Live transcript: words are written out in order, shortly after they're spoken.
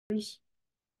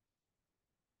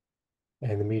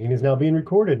And the meeting is now being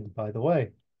recorded, by the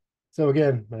way. So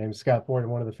again, my name is Scott Ford. I'm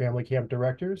one of the family camp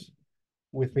directors.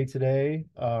 With me today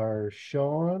are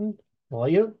Sean.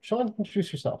 Sean,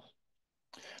 introduce yourself.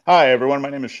 Hi, everyone. My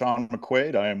name is Sean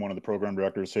McQuaid. I am one of the program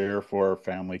directors here for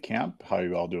Family Camp. How are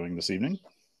you all doing this evening?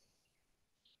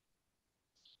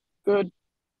 Good.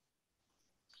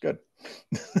 Good.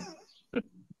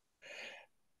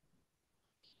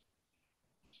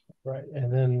 Right.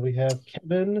 And then we have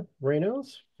Kevin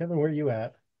Reynos. Kevin, where are you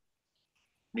at?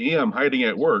 Me, I'm hiding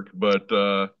at work, but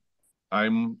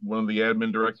I'm one of the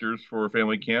admin directors for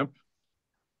Family Camp.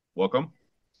 Welcome.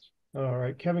 All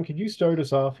right, Kevin, could you start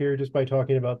us off here just by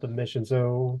talking about the mission?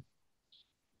 So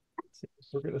let's see if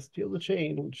we're going to steal the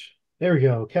change. There we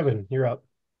go. Kevin, you're up.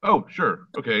 Oh, sure.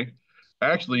 Okay.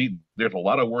 Actually, there's a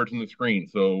lot of words in the screen,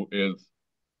 so as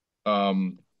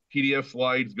um, PDF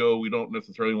slides go, we don't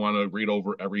necessarily want to read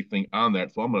over everything on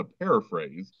that. So I'm going to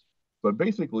paraphrase. But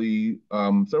basically,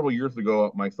 several years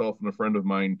ago, myself and a friend of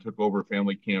mine took over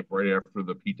Family Camp right after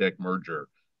the PTAC merger.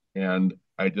 And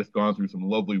I just gone through some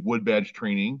lovely wood badge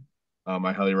training.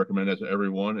 I highly recommend that to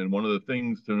everyone. And one of the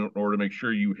things in order to make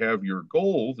sure you have your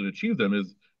goals and achieve them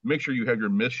is make sure you have your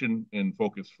mission and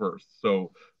focus first.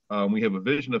 So we have a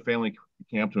vision of Family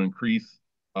Camp to increase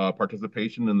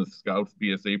participation in the Scouts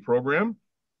BSA program.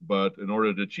 But in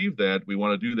order to achieve that, we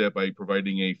want to do that by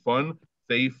providing a fun,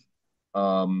 safe,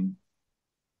 um,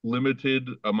 limited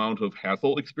amount of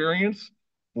hassle experience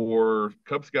for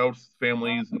Cub Scouts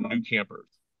families and new campers.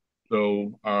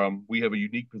 So we have a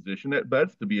unique position at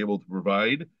Betz to be able to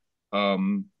provide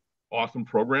um, awesome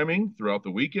programming throughout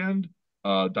the weekend,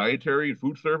 dietary and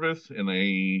food service, and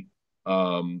a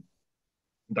um,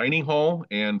 dining hall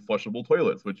and flushable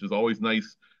toilets, which is always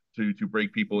nice to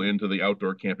break people into the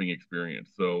outdoor camping experience.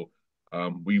 So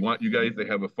we want you guys to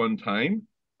have a fun time.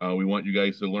 We want you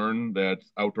guys to learn that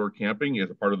outdoor camping as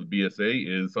a part of the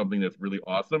BSA is something that's really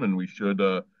awesome, and we should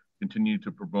continue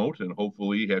to promote and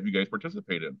hopefully have you guys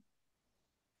participate in.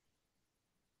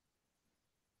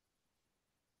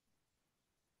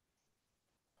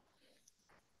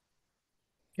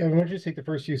 Kevin, why don't you take the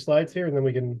first few slides here and then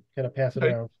we can kind of pass it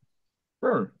Okay. around.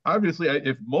 Sure. Obviously,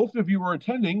 if most of you are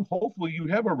attending, hopefully you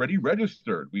have already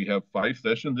registered. We have 5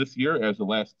 sessions this year, as the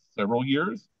last several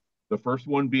years. The first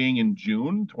one being in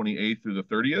June, 28th through the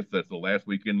 30th. That's the last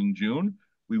weekend in June.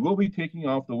 We will be taking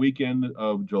off the weekend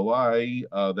of July,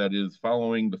 that is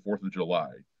following the 4th of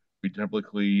July. We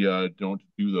typically don't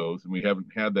do those, and we haven't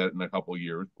had that in a couple of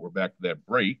years. We're back to that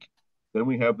break. Then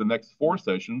we have the next 4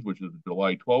 sessions, which is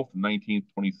July 12th, 19th,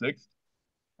 26th,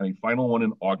 and a final one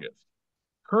in August.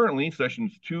 Currently,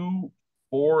 sessions two,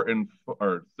 four, and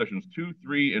or sessions 2,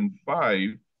 3, and 5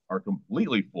 are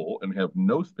completely full and have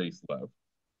no space left.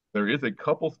 There is a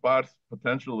couple spots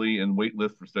potentially in wait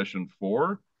list for session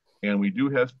 4, and we do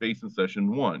have space in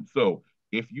session 1. So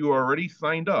if you are already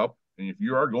signed up, and if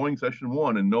you are going session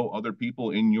 1 and know other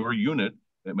people in your unit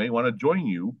that may want to join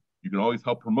you, you can always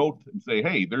help promote and say,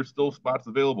 hey, there's still spots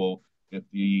available if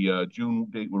the June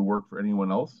date would work for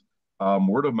anyone else.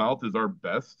 Word of mouth is our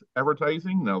best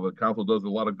advertising. Now, the council does a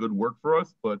lot of good work for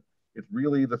us, but it's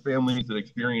really the families that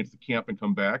experience the camp and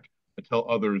come back to tell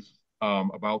others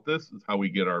about this is how we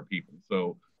get our people.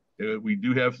 So we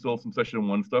do have still some session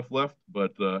 1 stuff left,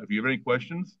 but if you have any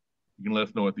questions, you can let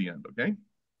us know at the end, okay?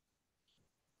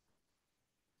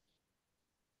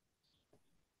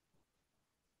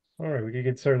 All right, we can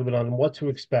get started a bit on what to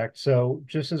expect. So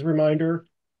just as a reminder,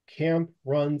 camp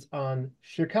runs on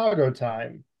Chicago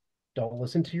time. Don't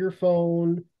listen to your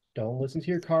phone. Don't listen to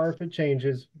your car if it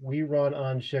changes. We run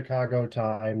on Chicago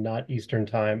time, not Eastern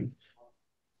time.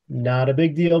 Not a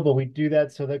big deal, but we do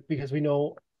that so that because we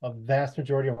know a vast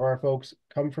majority of our folks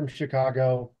come from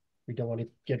Chicago, we don't want to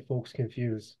get folks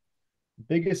confused.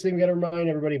 Biggest thing we got to remind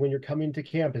everybody when you're coming to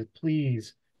camp is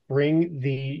please bring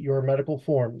your medical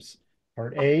forms,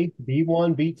 Part A,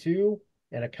 B1, B2,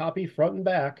 and a copy front and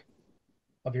back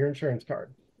of your insurance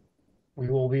card. We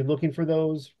will be looking for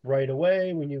those right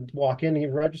away when you walk in and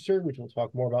get registered, which we'll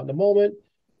talk more about in a moment.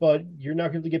 But you're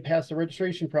not going to get past the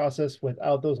registration process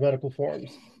without those medical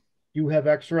forms. You have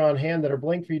extra on hand that are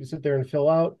blank for you to sit there and fill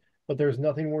out, but there's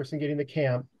nothing worse than getting to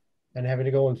camp and having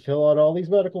to go and fill out all these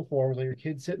medical forms while your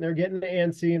kid's sitting there getting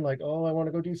antsy and like, oh, I want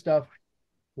to go do stuff.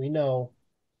 We know.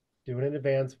 Do it in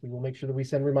advance. We will make sure that we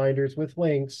send reminders with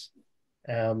links.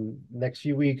 Next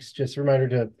few weeks, just a reminder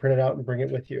to print it out and bring it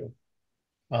with you.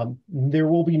 There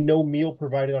will be no meal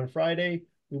provided on Friday.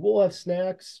 We will have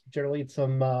snacks. Generally, it's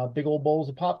some big old bowls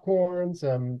of popcorn,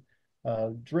 some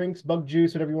drinks, bug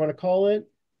juice, whatever you want to call it.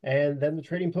 And then the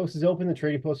trading post is open. The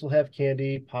trading post will have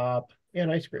candy, pop,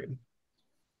 and ice cream.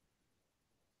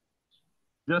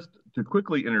 Just to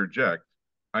quickly interject,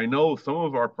 I know some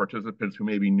of our participants who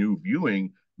may be new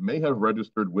viewing may have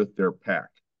registered with their pack.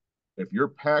 If your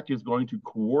pack is going to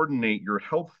coordinate your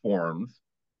health forms,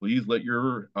 please let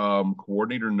your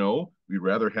coordinator know. We'd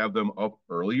rather have them up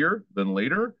earlier than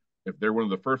later. If they're one of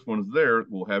the first ones there,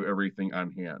 we'll have everything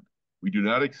on hand. We do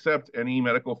not accept any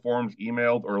medical forms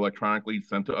emailed or electronically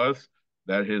sent to us.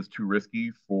 That is too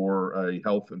risky for a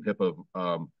health and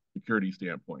HIPAA security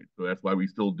standpoint. So that's why we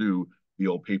still do the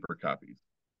old paper copies.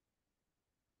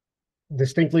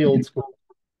 Distinctly old school.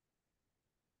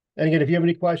 And again, if you have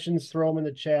any questions, throw them in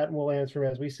the chat and we'll answer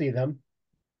them as we see them.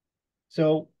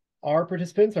 So our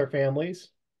participants, our families,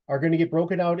 are going to get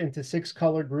broken out into 6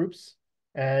 colored groups,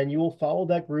 and you will follow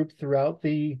that group throughout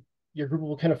your group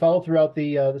will kind of follow throughout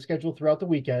the schedule throughout the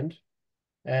weekend.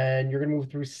 And you're going to move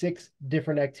through 6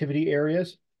 different activity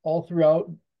areas all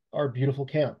throughout our beautiful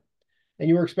camp. And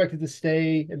you are expected to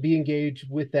stay and be engaged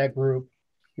with that group.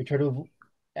 We try to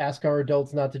ask our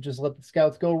adults not to just let the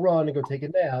scouts go run and go take a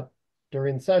nap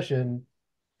during the session.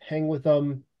 Hang with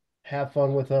them, have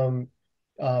fun with them.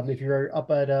 If you're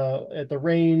up at the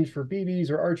range for BBs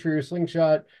or archery or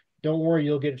slingshot, don't worry,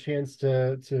 you'll get a chance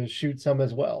to shoot some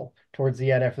as well towards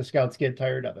the end after the scouts get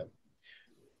tired of it.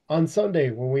 On Sunday,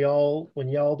 when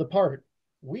y'all depart,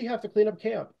 we have to clean up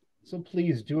camp. So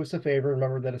please do us a favor.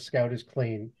 Remember that a scout is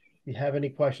clean. If you have any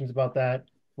questions about that,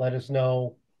 let us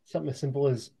know. Something as simple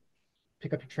as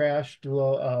pick up your trash, do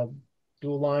a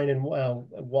line and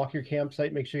walk your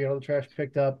campsite. Make sure you get all the trash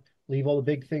picked up. Leave all the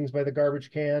big things by the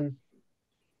garbage can.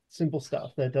 Simple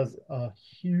stuff that does a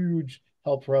huge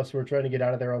help for us who are trying to get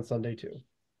out of there on Sunday too.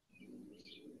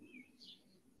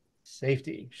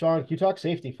 Safety. Sean, can you talk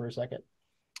safety for a second?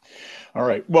 All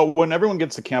right. Well, when everyone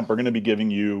gets to camp, we're going to be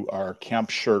giving you our camp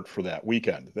shirt for that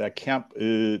weekend. That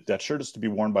shirt is to be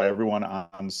worn by everyone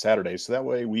on Saturday, so that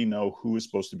way we know who is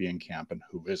supposed to be in camp and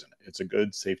who isn't. It's a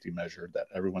good safety measure that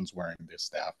everyone's wearing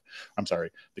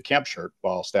the camp shirt,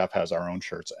 while staff has our own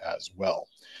shirts as well.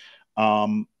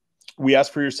 We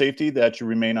ask for your safety, that you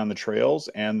remain on the trails,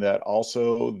 and that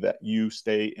also that you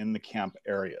stay in the camp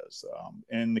areas.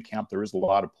 In the camp, there is a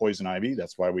lot of poison ivy.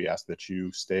 That's why we ask that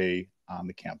you stay on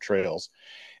the camp trails.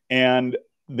 And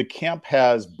the camp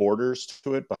has borders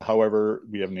to it, but however,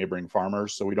 we have neighboring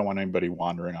farmers, so we don't want anybody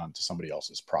wandering onto somebody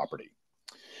else's property.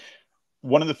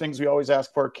 One of the things we always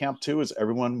ask for at camp too is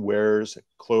everyone wears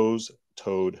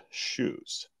closed-toed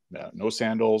shoes. No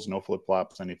sandals, no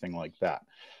flip-flops, anything like that.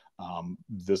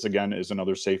 This again is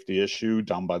another safety issue.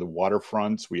 Down by the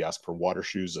waterfronts, we ask for water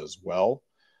shoes as well.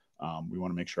 We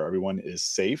want to make sure everyone is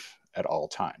safe at all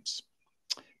times.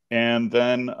 And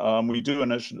then we do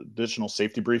an additional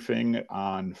safety briefing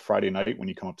on Friday night when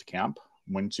you come up to camp.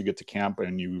 Once you get to camp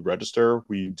and you register,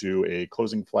 we do a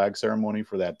closing flag ceremony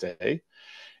for that day.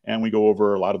 And we go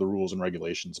over a lot of the rules and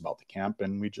regulations about the camp.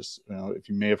 And we just, if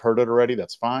you may have heard it already,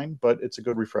 that's fine, but it's a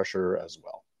good refresher as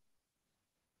well.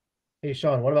 Hey,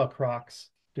 Sean, what about Crocs?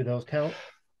 Do those count?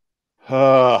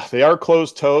 They are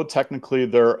closed-toed. Technically,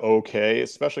 they're okay,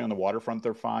 especially on the waterfront.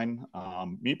 They're fine.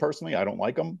 Me personally, I don't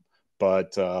like them,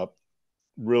 but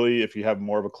really, if you have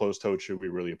more of a closed-toed shoe, we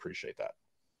really appreciate that.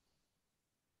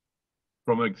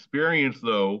 From experience,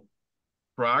 though,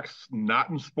 Crocs not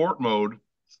in sport mode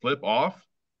slip off,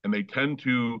 and they tend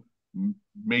to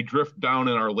may drift down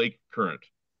in our lake current.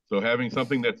 So having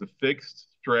something that's affixed,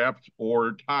 strapped,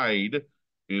 or tied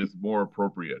is more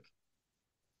appropriate.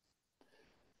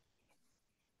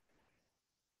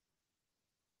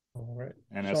 All right.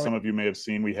 And as some of you may have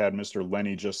seen, we had Mr.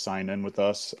 Lenny just sign in with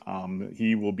us.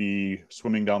 He will be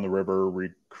swimming down the river,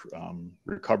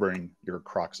 recovering your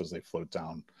Crocs as they float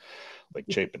down Lake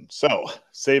Chapin. So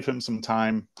save him some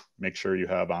time. Make sure you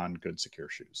have on good secure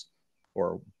shoes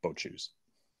or boat shoes.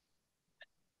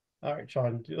 All right,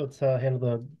 Sean, let's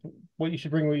handle what you should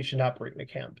bring, what you should not bring to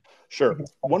camp. Sure.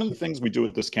 One of the things we do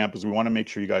at this camp is we want to make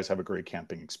sure you guys have a great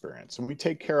camping experience. And we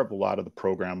take care of a lot of the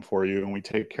program for you, and we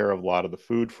take care of a lot of the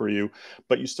food for you,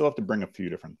 but you still have to bring a few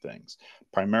different things.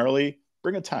 Primarily,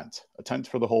 bring a tent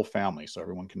for the whole family so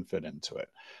everyone can fit into it.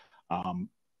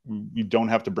 You don't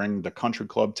have to bring the country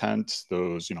club tents,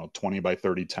 those 20 by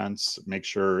 30 tents. Make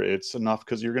sure it's enough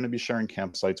because you're going to be sharing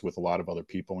campsites with a lot of other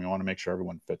people. We want to make sure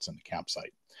everyone fits in the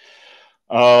campsite.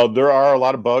 There are a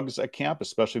lot of bugs at camp,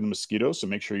 especially the mosquitoes, so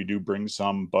make sure you do bring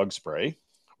some bug spray.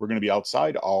 We're going to be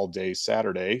outside all day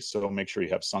Saturday, so make sure you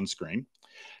have sunscreen.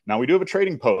 Now, we do have a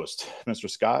trading post. Mr.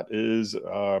 Scott is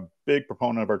a big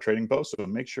proponent of our trading post, so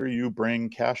make sure you bring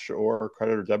cash or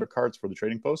credit or debit cards for the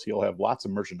trading post. He'll have lots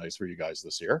of merchandise for you guys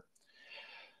this year.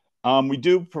 We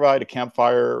do provide a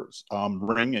campfire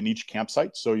ring in each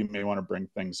campsite, so you may want to bring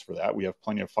things for that. We have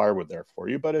plenty of firewood there for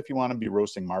you, but if you want to be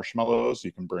roasting marshmallows,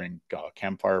 you can bring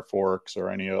campfire forks or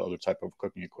any other type of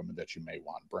cooking equipment that you may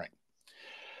want to bring.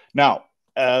 Now,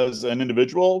 as an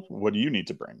individual, what do you need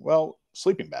to bring? Well,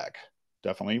 sleeping bag.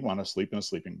 Definitely want to sleep in a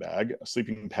sleeping bag, a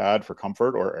sleeping pad for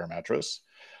comfort or air mattress,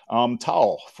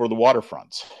 towel for the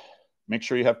waterfront. Make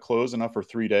sure you have clothes enough for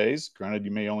 3 days. Granted,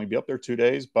 you may only be up there 2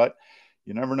 days, but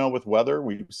you never know with weather.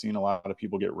 We've seen a lot of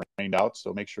people get rained out,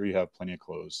 so make sure you have plenty of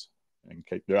clothes. In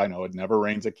case, I know it never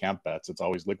rains at Camp Betz. It's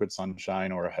always liquid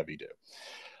sunshine or a heavy dew.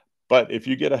 But if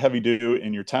you get a heavy dew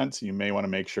in your tent, you may want to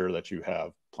make sure that you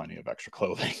have plenty of extra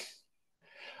clothing.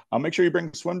 Make sure you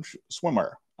bring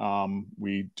swimwear.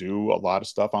 We do a lot of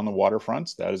stuff on the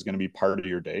waterfronts. That is going to be part of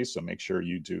your day, so make sure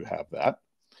you do have that.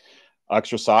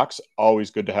 Extra socks,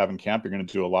 always good to have in camp. You're going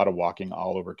to do a lot of walking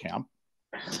all over camp.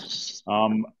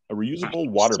 A reusable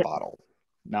water bottle.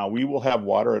 Now, we will have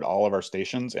water at all of our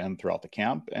stations and throughout the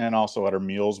camp, and also at our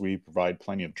meals, we provide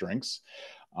plenty of drinks.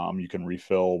 You can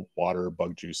refill water,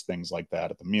 bug juice, things like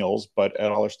that at the meals, but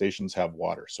at all our stations have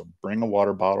water. So bring a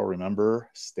water bottle. Remember,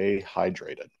 stay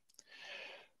hydrated.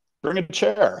 Bring a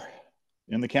chair.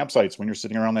 In the campsites, when you're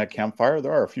sitting around that campfire,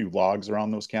 there are a few logs around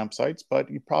those campsites,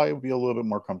 but you probably will be a little bit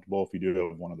more comfortable if you do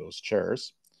have one of those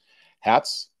chairs.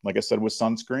 Hats, like I said, with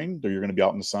sunscreen, you're going to be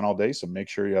out in the sun all day, so make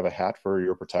sure you have a hat for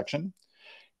your protection.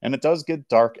 And it does get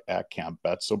dark at Camp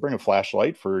Betz, so bring a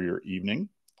flashlight for your evening.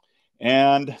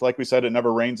 And like we said, it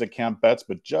never rains at Camp Betz,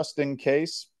 but just in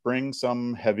case, bring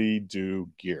some heavy dew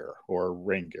gear or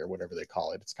rain gear, whatever they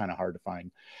call it. It's kind of hard to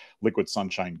find liquid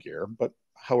sunshine gear, but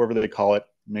however they call it,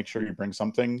 make sure you bring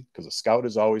something because a scout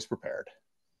is always prepared.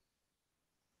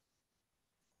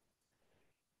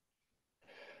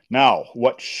 Now,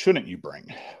 what shouldn't you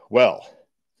bring? Well,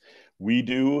 we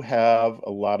do have a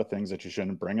lot of things that you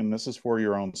shouldn't bring, and this is for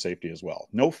your own safety as well.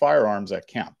 No firearms at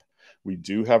camp. We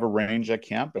do have a range at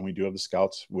camp, and we do have the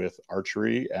scouts with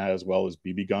archery as well as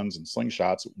BB guns and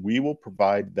slingshots. We will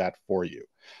provide that for you.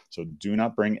 So do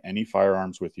not bring any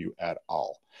firearms with you at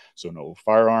all. So no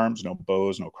firearms, no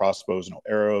bows, no crossbows, no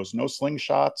arrows, no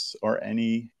slingshots, or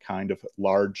any kind of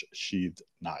large sheathed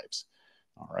knives.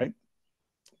 All right.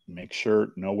 Make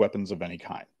sure no weapons of any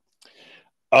kind.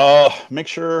 Make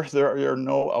sure there are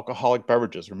no alcoholic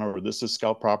beverages. Remember, this is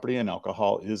Scout property and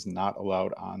alcohol is not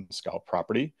allowed on Scout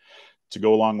property. To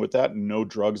go along with that, no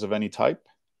drugs of any type,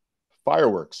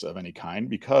 fireworks of any kind,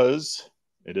 because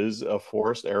it is a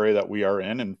forest area that we are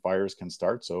in and fires can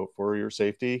start. So for your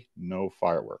safety, no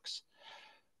fireworks.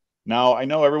 Now, I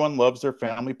know everyone loves their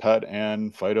family pet,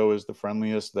 and Fido is the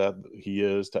friendliest that he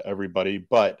is to everybody,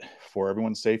 but for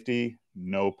everyone's safety,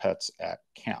 no pets at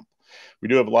camp. We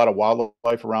do have a lot of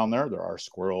wildlife around there. There are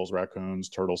squirrels, raccoons,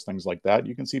 turtles, things like that.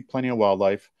 You can see plenty of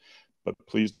wildlife, but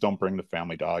please don't bring the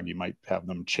family dog. You might have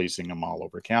them chasing them all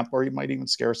over camp, or you might even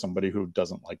scare somebody who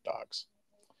doesn't like dogs.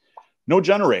 No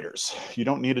generators. You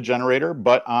don't need a generator,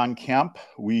 but on camp,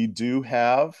 we do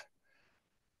have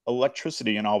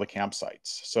electricity in all the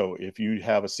campsites. So if you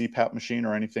have a CPAP machine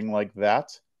or anything like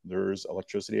that, there's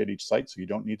electricity at each site, so you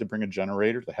don't need to bring a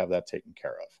generator to have that taken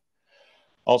care of.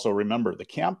 Also, remember the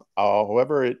camp,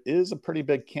 however, it is a pretty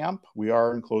big camp. We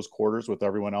are in close quarters with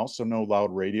everyone else, so no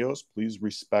loud radios. Please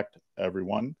respect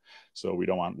everyone. So we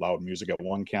don't want loud music at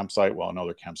one campsite while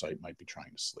another campsite might be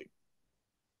trying to sleep.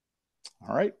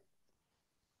 All right.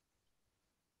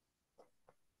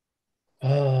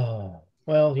 Oh,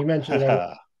 well, you mentioned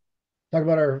it. Talk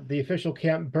about the official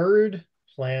camp bird,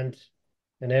 plant,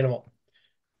 and animal.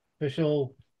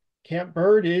 Official camp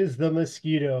bird is the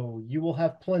mosquito. You will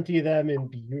have plenty of them in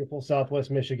beautiful Southwest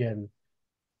Michigan.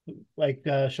 Like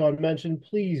Sean mentioned,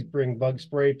 please bring bug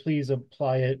spray. Please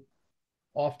apply it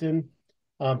often,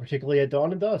 particularly at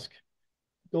dawn and dusk.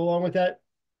 Go along with that,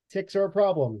 ticks are a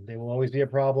problem. They will always be a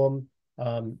problem.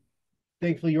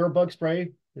 Thankfully, your bug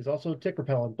spray is also tick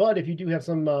repellent. But if you do have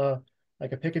some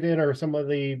like a Picodin or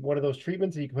one of those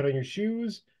treatments that you can put on your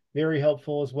shoes, very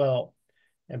helpful as well.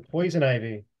 And poison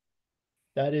ivy.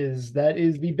 That is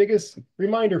the biggest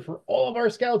reminder for all of our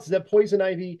scouts that poison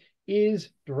ivy is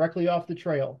directly off the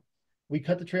trail. We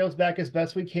cut the trails back as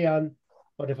best we can,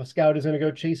 but if a scout is going to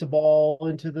go chase a ball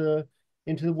into the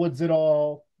woods at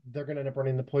all, they're going to end up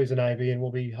running the poison ivy, and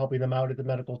we'll be helping them out at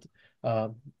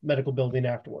the medical building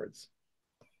afterwards.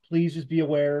 Please just be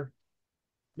aware.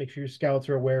 Make sure your scouts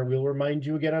are aware. We'll remind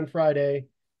you again on Friday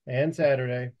and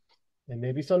Saturday, and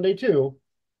maybe Sunday too.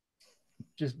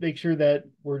 Just make sure that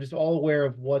we're just all aware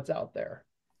of what's out there.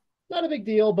 Not a big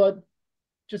deal, but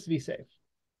just to be safe.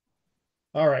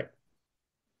 All right.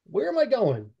 Where am I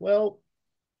going? Well,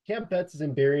 Camp Betz is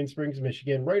in Berrien Springs,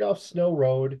 Michigan, right off Snow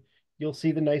Road. you'll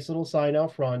see the nice little sign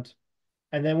out front.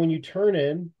 And then when you turn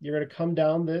in, you're going to come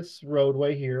down this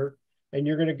roadway here, and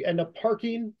you're going to end up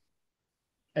parking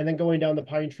and then going down the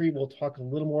pine tree. We'll talk a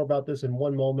little more about this in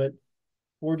one moment.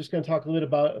 We're just going to talk a little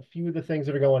about a few of the things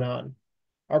that are going on.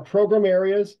 Our program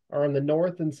areas are on the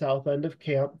north and south end of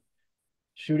camp.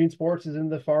 Shooting sports is in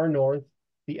the far north.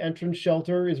 The entrance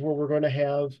shelter is where we're going to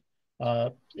have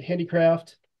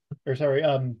handicraft, or sorry,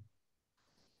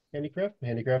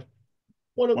 handicraft.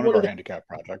 One of One our of the handicap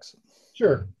projects.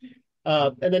 sure.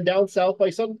 And then down south by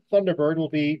some Thunderbird will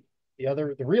be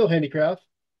the real handicraft,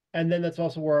 and then that's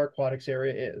also where our aquatics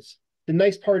area is. The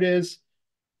nice part is,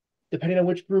 depending on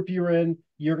which group you're in,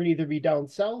 you're going to either be down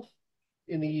south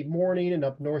in the morning and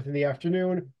up north in the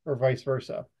afternoon, or vice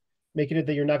versa, making it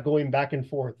that you're not going back and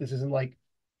forth. This isn't like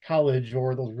college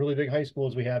or those really big high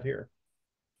schools we have here.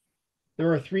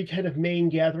 There are three kind of main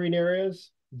gathering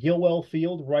areas. Gilwell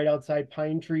Field, right outside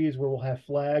Pine Trees, where we'll have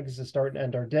flags to start and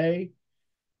end our day.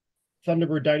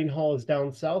 Thunderbird Dining Hall is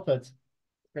down south. That's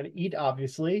we're going to eat,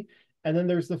 obviously. And then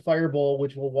there's the Fire Bowl,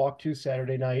 which we'll walk to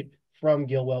Saturday night from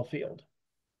Gilwell Field.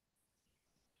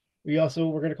 We're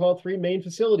going to call it three main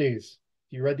facilities.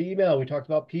 If you read the email, we talked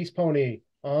about Peace Pony,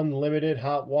 unlimited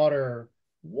hot water,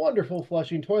 wonderful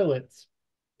flushing toilets.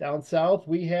 Down south,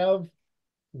 we have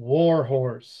War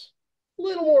Horse, a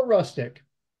little more rustic,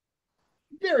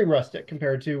 very rustic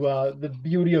compared to the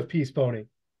beauty of Peace Pony.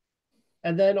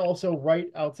 And then also right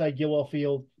outside Gilwell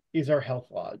Field is our health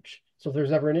lodge. So if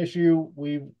there's ever an issue,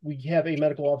 we have a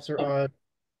medical officer on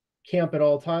camp at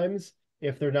all times.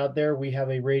 If they're not there, we have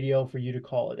a radio for you to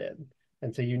call it in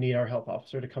and say you need our health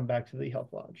officer to come back to the health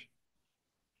lodge.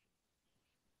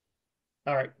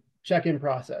 All right, check-in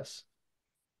process.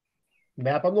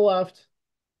 Map on the left,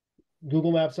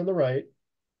 Google Maps on the right.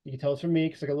 You can tell it's from me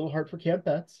because I got a little heart for Camp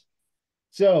Betz.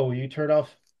 So you turn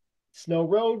off Snow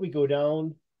Road, we go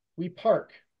down, we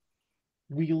park.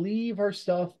 We leave our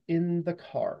stuff in the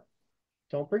car.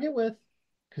 Don't bring it with,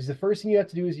 because the first thing you have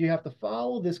to do is you have to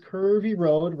follow this curvy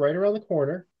road right around the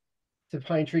corner to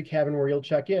Pine Tree Cabin where you'll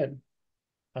check in.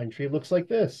 Pine Tree looks like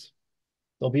this.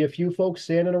 There'll be a few folks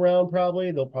standing around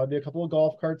probably. There'll probably be a couple of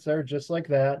golf carts there just like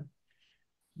that.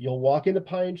 You'll walk into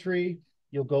Pine Tree.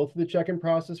 You'll go through the check-in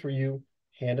process where you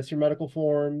hand us your medical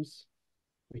forms.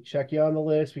 We check you on the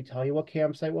list. We tell you what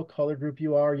campsite, what color group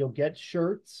you are. You'll get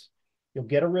shirts. You'll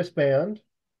get a wristband.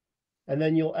 And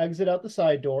then you'll exit out the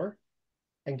side door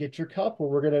and get your cup, where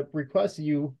we're going to request that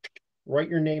you write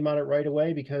your name on it right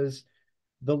away, because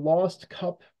the lost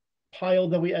cup pile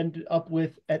that we end up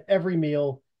with at every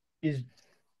meal is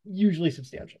usually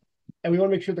substantial. And we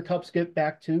want to make sure the cups get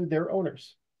back to their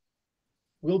owners.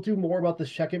 We'll do more about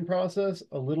this check-in process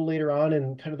a little later on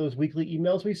in kind of those weekly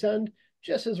emails we send,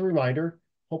 just as a reminder,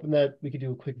 hoping that we could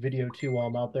do a quick video too while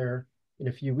I'm out there in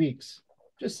a few weeks,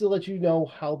 just to let you know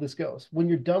how this goes. When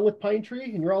you're done with Pine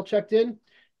Tree and you're all checked in,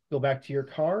 go back to your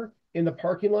car. In the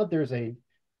parking lot, there's a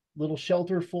little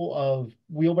shelter full of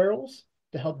wheelbarrows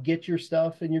to help get your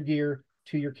stuff and your gear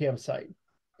to your campsite.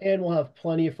 And we'll have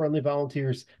plenty of friendly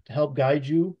volunteers to help guide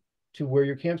you to where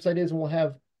your campsite is, and we'll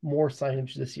have more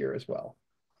signage this year as well.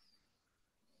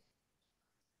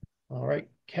 All right,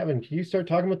 Kevin, can you start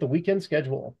talking about the weekend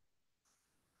schedule?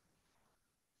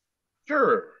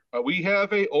 Sure. We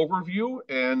have a overview,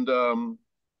 and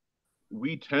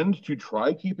we tend to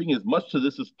try keeping as much to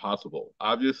this as possible.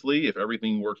 Obviously, if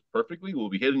everything works perfectly, we'll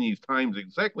be hitting these times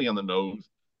exactly on the nose.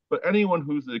 But anyone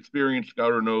who's an experienced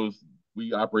scouter knows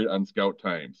we operate on scout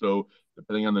time. So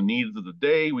depending on the needs of the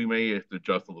day, we may have to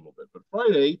adjust a little bit. But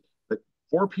Friday at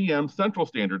 4 p.m. Central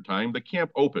Standard Time, the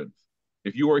camp opens.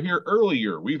 If you are here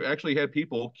earlier, we've actually had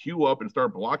people queue up and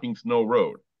start blocking Snow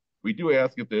Road. We do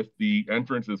ask if the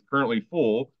entrance is currently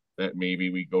full, that maybe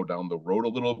we go down the road a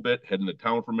little bit, head into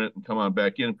town for a minute, and come on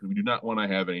back in, because we do not want to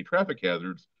have any traffic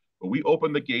hazards. But we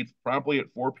open the gates promptly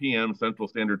at 4 p.m. Central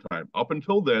Standard Time. Up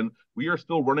until then, we are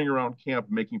still running around camp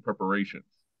making preparations.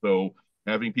 So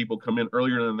having people come in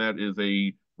earlier than that is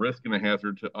a risk and a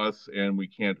hazard to us, and we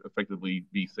can't effectively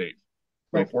be safe.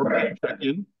 So Right. 4 p.m.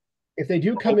 check-in. If they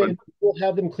do come in, we'll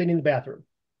have them cleaning the bathroom.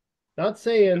 Not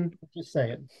saying, just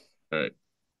saying. All right.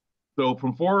 So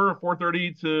from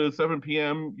 4:30 to 7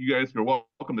 p.m., you guys are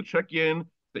welcome to check in,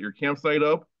 set your campsite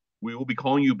up. We will be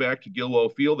calling you back to Gilwell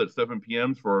Field at 7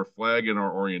 p.m. for our flag and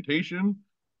our orientation.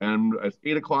 And at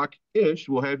 8 o'clock-ish,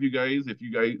 we'll have you guys,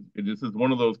 this is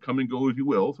one of those come and go as you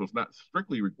will, so it's not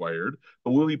strictly required,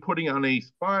 but we'll be putting on a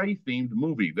spy-themed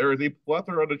movie. There is a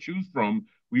plethora to choose from.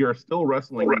 We are still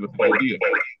wrestling with the idea.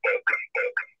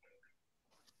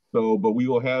 So, but we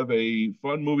will have a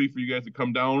fun movie for you guys to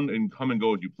come down and come and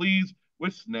go as you please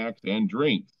with snacks and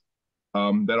drinks.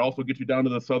 That also gets you down to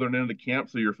the southern end of the camp,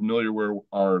 so you're familiar where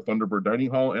our Thunderbird Dining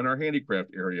Hall and our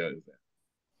handicraft area is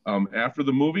at. After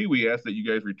the movie, we ask that you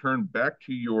guys return back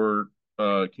to your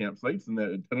campsites, and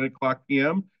that at 10 o'clock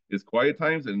p.m. is quiet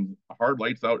times, and hard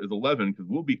lights out is 11 because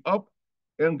we'll be up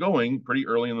and going pretty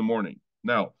early in the morning.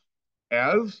 Now,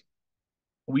 as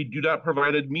we do not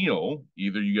provide a meal,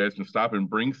 either you guys can stop and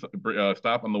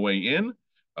stop on the way in,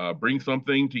 bring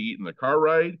something to eat in the car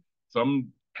ride. Some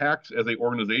packs as a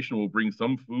organization will bring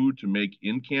some food to make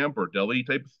in camp or deli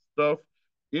type stuff.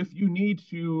 If you need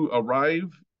to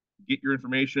arrive, get your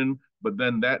information, but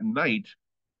then that night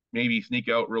maybe sneak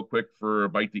out real quick for a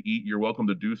bite to eat, you're welcome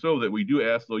to do so. That we do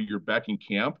ask though you're back in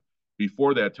camp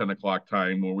before that 10 o'clock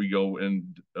time where we go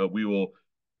and we will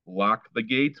lock the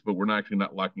gates, but we're not actually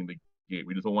not locking the gate.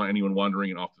 We just don't want anyone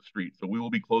wandering off the street. So we will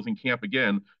be closing camp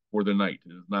again for the night.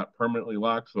 It is not permanently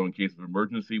locked, so in case of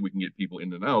emergency, we can get people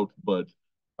in and out, but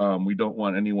we don't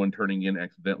want anyone turning in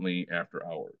accidentally after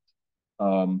hours.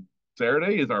 Um,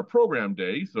 Saturday is our program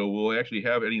day, so we'll actually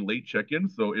have any late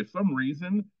check-ins. So if some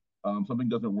reason something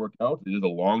doesn't work out, it is a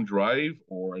long drive,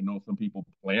 or I know some people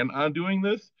plan on doing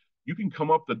this, you can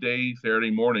come up the day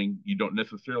Saturday morning. You don't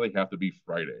necessarily have to be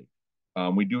Friday.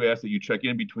 We do ask that you check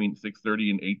in between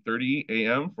 6:30 and 8:30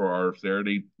 a.m. for our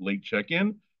Saturday late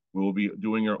check-in. We will be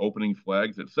doing our opening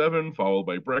flags at 7, followed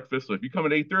by breakfast. So if you come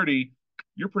at 8:30,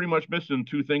 you're pretty much missing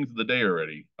two things of the day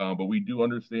already. But we do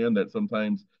understand that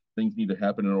sometimes things need to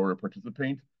happen in order to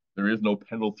participate. There is no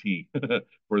penalty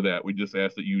for that. We just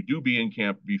ask that you do be in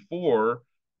camp before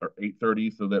 8:30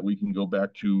 so that we can go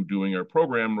back to doing our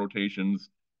program rotations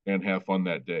and have fun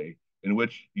that day. In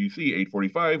which you see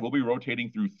 8:45, we'll be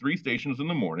rotating through 3 stations in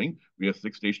the morning. We have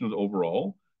 6 stations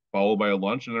overall, followed by a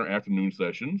lunch and our afternoon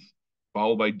sessions,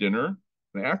 followed by dinner.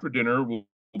 And after dinner, we'll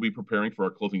be preparing for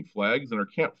our closing flags and our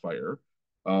campfire,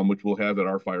 which we'll have at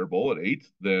our fire bowl at 8.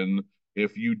 Then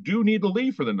if you do need to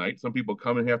leave for the night, some people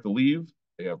come and have to leave.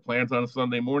 They have plans on a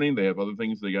Sunday morning. They have other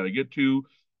things they got to get to.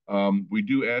 We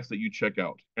do ask that you check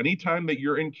out. Anytime that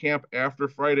you're in camp after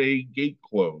Friday gate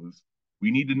close, we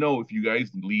need to know if you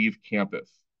guys leave campus.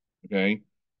 Okay.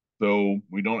 So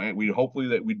we hopefully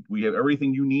that we have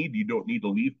everything you need. You don't need to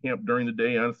leave camp during the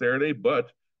day on Saturday,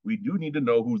 but we do need to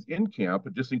know who's in camp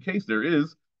just in case there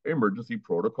is an emergency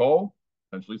protocol,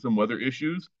 potentially some weather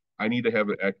issues. I need to have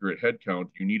an accurate head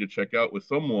count. You need to check out with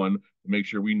someone to make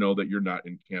sure we know that you're not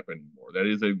in camp anymore. That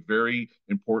is a very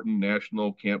important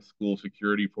national camp school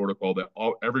security protocol that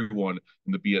everyone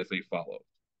in the BSA follows.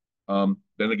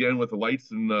 Then again, with the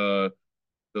lights and the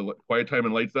quiet time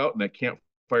and lights out and that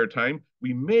campfire time,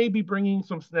 we may be bringing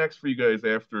some snacks for you guys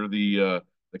after the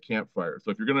campfire.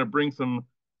 So if you're gonna bring some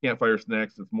campfire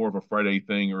snacks, it's more of a Friday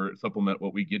thing or supplement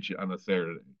what we get you on a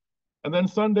Saturday. And then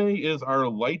Sunday is our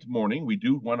light morning. We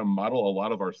do want to model a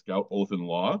lot of our Scout oath and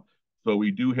law. So we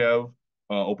do have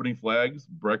opening flags,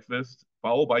 breakfast,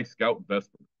 followed by Scout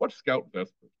Vespers. What's Scout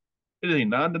Vespers? It is a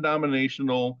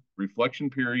non-denominational reflection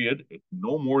period. It's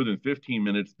no more than 15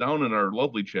 minutes down in our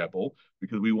lovely chapel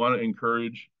because we want to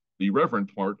encourage the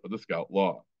reverent part of the Scout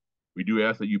law. We do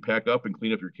ask that you pack up and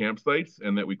clean up your campsites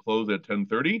and that we close at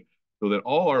 10:30 so that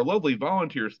all our lovely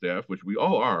volunteer staff, which we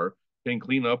all are, can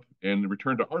clean up and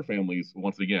return to our families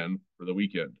once again for the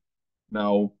weekend.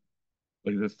 Now,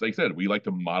 like I said, we like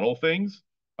to model things.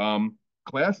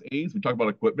 Class A's, we talk about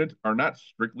equipment, are not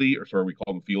strictly, or sorry, we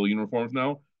call them field uniforms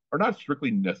now, are not strictly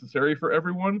necessary for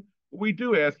everyone. But we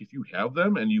do ask if you have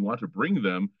them and you want to bring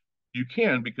them, you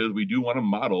can because we do want to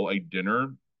model a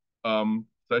dinner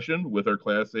session with our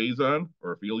Class A's on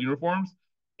or field uniforms.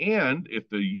 And if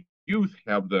the youth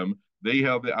have them, they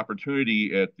have the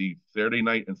opportunity at the Saturday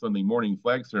night and Sunday morning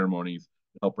flag ceremonies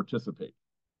to help participate.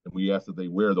 And we ask that they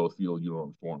wear those field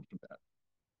uniforms for that.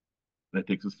 And that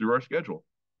takes us through our schedule.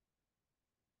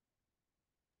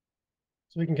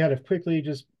 So we can kind of quickly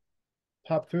just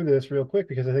pop through this real quick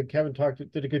because I think Kevin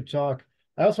did a good talk.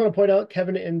 I also want to point out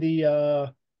Kevin in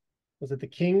the was it the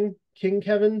King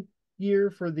Kevin year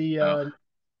for the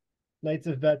Knights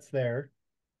of Betz there.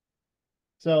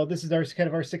 So this is our kind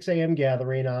of our 6 a.m.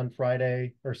 gathering on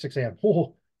Friday, or 6 a.m.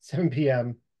 7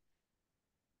 p.m.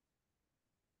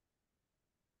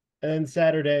 And then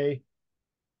Saturday,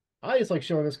 I just like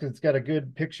showing this because it's got a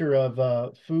good picture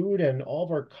of food and all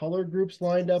of our color groups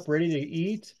lined up, ready to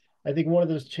eat. I think one of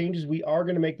those changes we are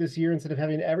going to make this year, instead of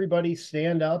having everybody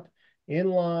stand up in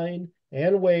line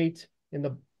and wait in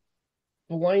the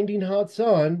blinding hot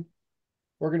sun,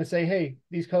 we're going to say, hey,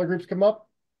 these color groups come up,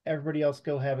 everybody else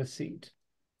go have a seat.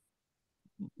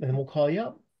 And then we'll call you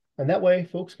up. And that way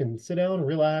folks can sit down,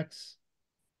 relax,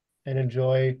 and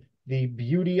enjoy the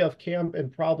beauty of camp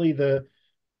and probably the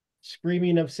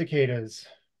screaming of cicadas.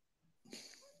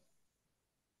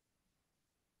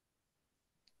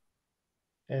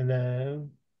 And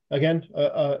then again,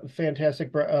 a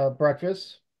fantastic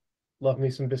breakfast. Love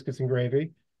me some biscuits and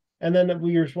gravy. And then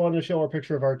we just wanted to show a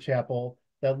picture of our chapel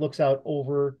that looks out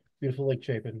over beautiful Lake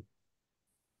Chapin.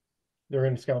 They're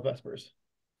in Scout Vespers.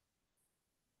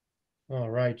 All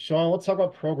right, Sean, let's talk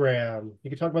about program. You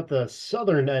can talk about the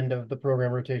southern end of the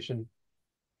program rotation.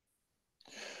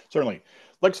 Certainly.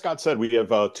 Like Scott said, we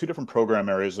have two different program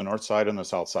areas, the north side and the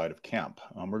south side of camp.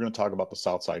 We're going to talk about the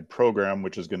south side program,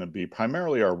 which is going to be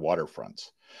primarily our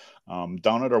waterfront.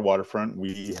 Down at our waterfront,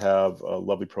 we have a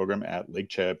lovely program at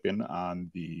Lake Chapin on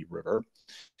the river.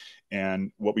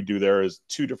 And what we do there is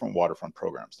two different waterfront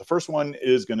programs. The first one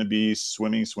is going to be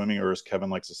swimming, or as Kevin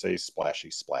likes to say,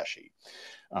 splashy.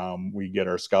 We get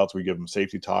our scouts, we give them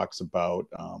safety talks about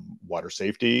water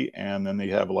safety, and then they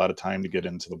have a lot of time to get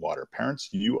into the water. Parents,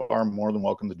 you are more than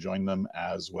welcome to join them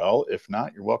as well. If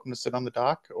not, you're welcome to sit on the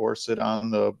dock or sit on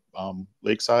the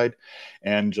lakeside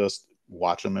and just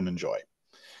watch them and enjoy.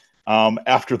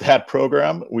 After that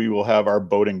program, we will have our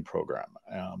boating program.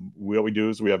 What we do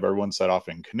is we have everyone set off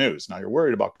in canoes. Now, you're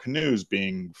worried about canoes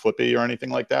being flippy or anything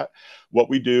like that. What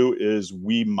we do is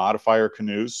we modify our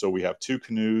canoes. So we have two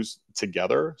canoes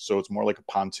together. So it's more like a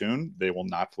pontoon. They will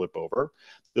not flip over.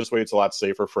 This way, it's a lot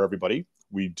safer for everybody.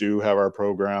 We do have our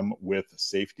program with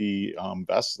safety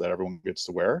vests that everyone gets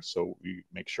to wear. So we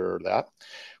make sure that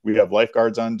we have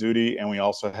lifeguards on duty, and we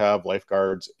also have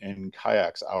lifeguards in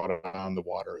kayaks out on the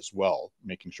water as well,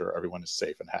 making sure everyone is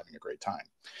safe and having a great time.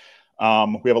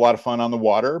 We have a lot of fun on the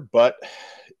water, but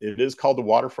it is called the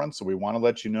waterfront. So we want to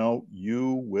let you know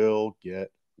you will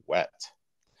get wet.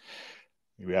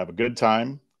 We have a good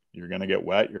time. You're going to get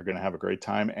wet. You're going to have a great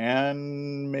time.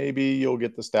 And maybe you'll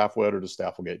get the staff wet, or the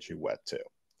staff will get you wet too.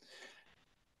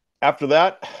 After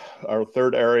that, our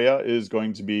third area is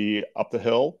going to be up the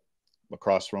hill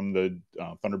across from the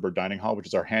Thunderbird Dining Hall, which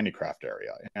is our handicraft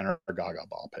area and our Gaga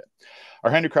ball pit.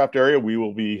 Our handicraft area, we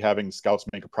will be having scouts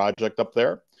make a project up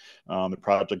there. The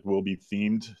project will be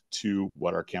themed to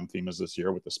what our camp theme is this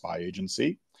year with the spy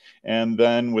agency. And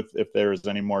then if there's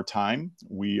any more time,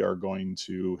 we are going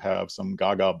to have some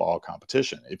Gaga ball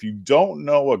competition. If you don't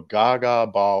know what Gaga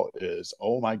ball is,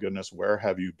 oh my goodness, where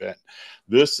have you been?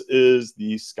 This is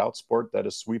the scout sport that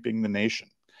is sweeping the nation.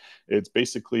 It's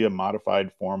basically a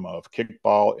modified form of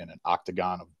kickball in an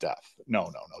octagon of death.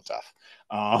 No death.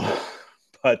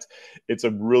 But it's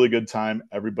a really good time.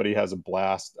 Everybody has a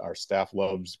blast. Our staff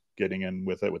loves getting in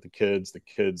with it with the kids. The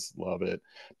kids love it.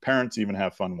 Parents even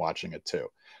have fun watching it too.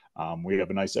 We have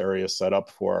a nice area set up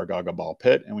for our Gaga ball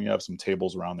pit, and we have some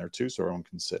tables around there too, so everyone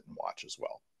can sit and watch as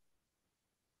well.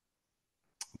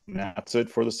 And that's it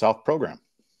for the South program.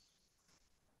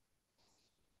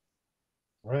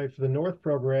 All right, for the North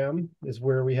program is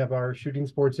where we have our shooting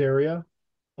sports area.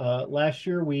 Last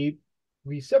year we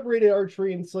separated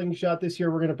archery and slingshot. This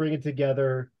year we're going to bring it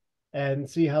together and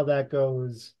see how that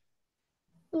goes.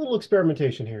 A little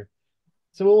experimentation here.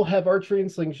 So we'll have archery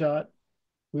and slingshot.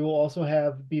 We will also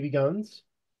have BB guns.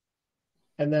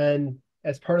 And then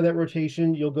as part of that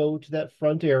rotation, you'll go to that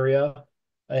front area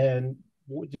and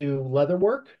do leather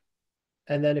work.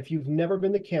 And then if you've never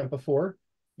been to camp before,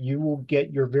 you will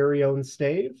get your very own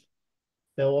stave.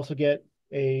 They'll also get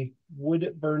a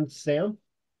wood burned stamp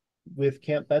with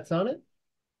Camp Betz on it.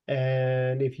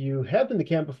 And if you have been to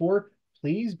camp before,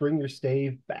 please bring your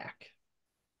stave back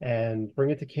and bring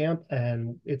it to camp.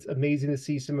 And it's amazing to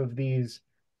see some of these,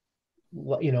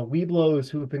 Weeblos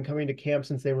who have been coming to camp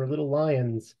since they were little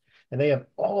lions, and they have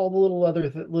all the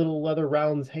little leather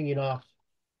rounds hanging off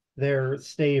their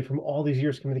stave from all these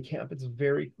years coming to camp. It's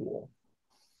very cool.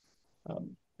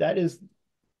 That is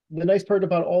the nice part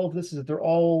about all of this, is that they're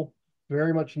all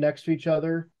very much next to each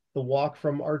other. The walk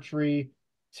from archery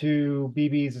to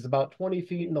BBs is about 20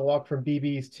 feet, and the walk from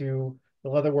BBs to the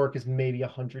leather work is maybe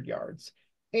 100 yards.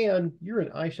 And you're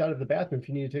an eye shot of the bathroom if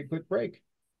you need to take a quick break.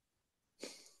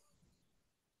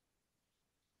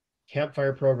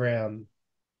 Campfire program.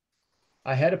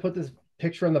 I had to put this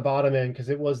picture on the bottom end because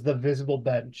it was the visible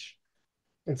bench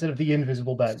instead of the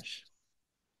invisible bench,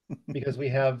 because we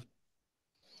have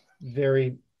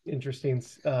very interesting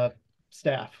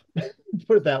staff,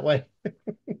 put it that way.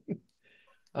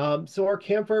 So our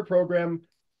campfire program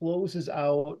closes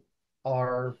out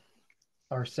our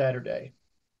Saturday.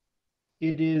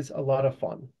 It is a lot of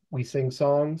fun. We sing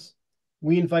songs.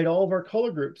 We invite all of our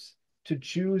color groups to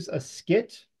choose a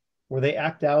skit where they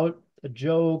act out a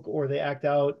joke, or they act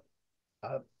out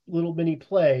a little mini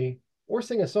play, or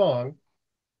sing a song.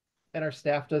 And our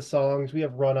staff does songs. We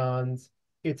have run-ons.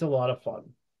 It's a lot of fun.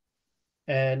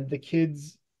 And the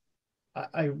kids,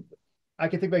 I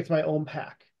can think back to my own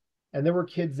pack, and there were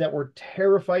kids that were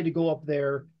terrified to go up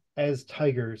there as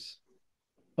tigers.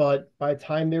 but by the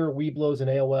time they were Weeblos and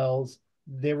AOLs,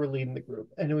 they were leading the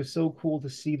group. And it was so cool to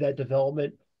see that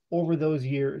development over those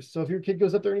years. So if your kid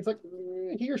goes up there and he's like,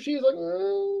 he or she is like,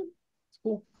 it's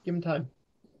cool. Give them time.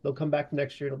 They'll come back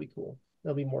next year. It'll be cool.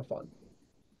 It'll be more fun.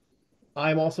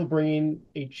 I'm also bringing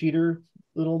a cheater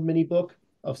little mini book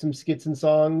of some skits and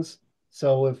songs.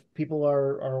 So if people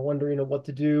are wondering of what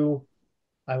to do,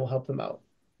 I will help them out.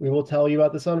 We will tell you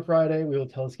about this on Friday. We will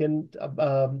tell us again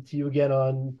to you again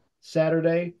on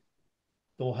Saturday.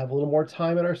 We'll have a little more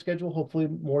time in our schedule, hopefully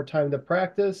more time to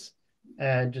practice,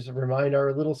 and just remind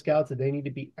our little scouts that they need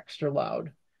to be extra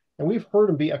loud. And we've heard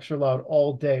them be extra loud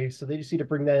all day, so they just need to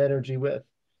bring that energy with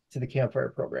to the campfire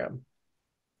program.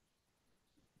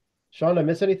 Sean, I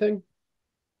miss anything?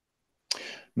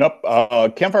 Nope.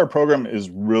 Campfire program is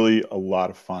really a lot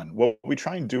of fun. What we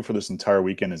try and do for this entire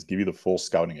weekend is give you the full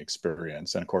scouting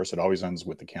experience. And of course, it always ends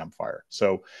with the campfire.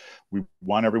 So we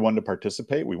want everyone to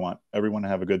participate. We want everyone to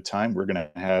have a good time. We're going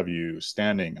to have you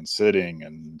standing and sitting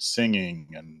and singing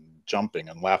and jumping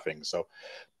and laughing. So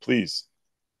please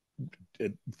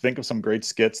think of some great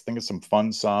skits, think of some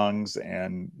fun songs,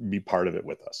 and be part of it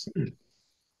with us.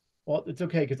 Well, it's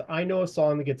okay because I know a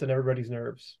song that gets on everybody's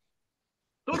nerves.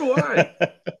 So do I.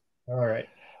 All right.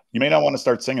 You may not want to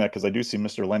start singing that because I do see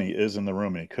Mr. Lenny is in the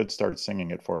room and he could start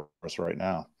singing it for us right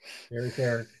now. Very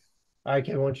fair. All right,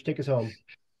 Kevin, why don't you take us home?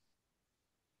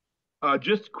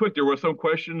 Just quick, there were some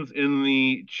questions in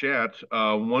the chat.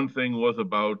 One thing was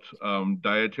about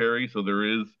dietary. So there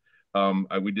is,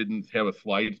 we didn't have a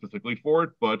slide specifically for it,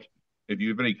 but if you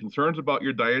have any concerns about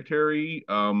your dietary,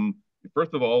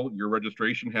 first of all, your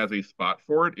registration has a spot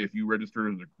for it. If you register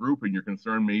as a group and you're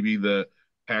concerned maybe the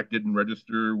pack didn't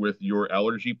register with your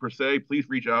allergy per se, please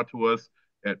reach out to us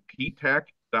at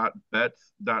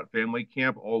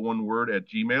ptac.betz.familycamp, all one word, at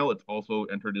Gmail. It's also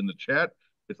entered in the chat.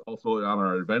 It's also on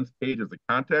our events page as a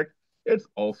contact. It's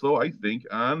also, I think,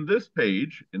 on this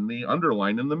page in the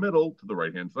underline in the middle to the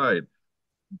right-hand side.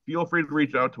 Feel free to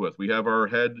reach out to us. We have our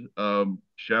head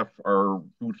chef, our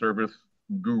food service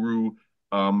guru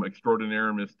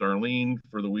extraordinaire, Miss Darlene,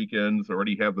 for the weekends.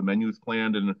 Already have the menus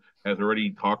planned and has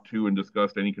already talked to and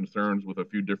discussed any concerns with a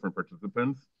few different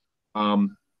participants.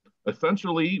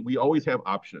 Essentially, we always have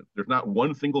options. There's not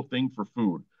one single thing for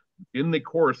food. In the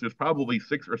course, there's probably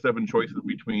 6 or 7 choices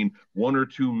between 1 or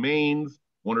 2 mains,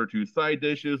 1 or 2 side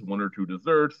dishes, 1 or 2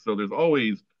 desserts. So there's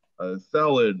always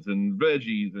salads and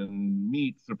veggies and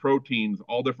meats and proteins,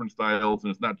 all different styles,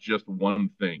 and it's not just one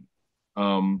thing.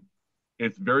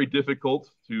 It's very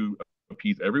difficult to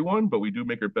appease everyone, but we do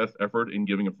make our best effort in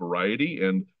giving a variety,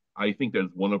 and I think that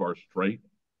is one of our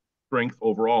strengths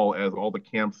overall, as all the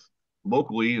camps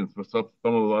locally, and some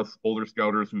of us older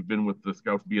scouters who've been with the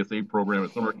Scouts BSA program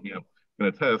at summer camp can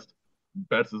attest,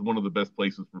 Betz is one of the best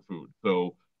places for food.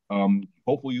 So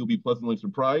hopefully you'll be pleasantly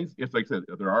surprised. If, like I said,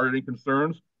 if there are any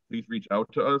concerns, please reach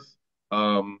out to us.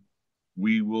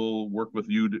 We will work with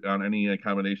you on any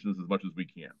accommodations as much as we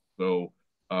can. So,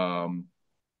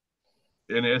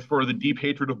 and as for the deep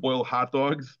hatred of boiled hot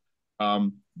dogs,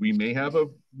 we may have a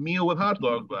meal with hot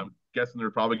dogs, but I'm guessing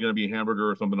there's probably going to be a hamburger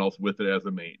or something else with it as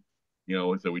a main. You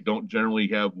know, so we don't generally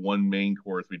have one main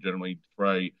course. We generally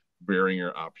try varying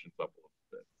our options up a little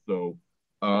bit. So,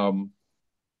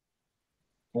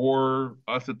 for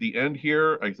us at the end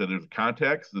here, like I said, there's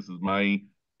context. This is my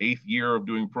 8th year of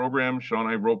doing programs. Sean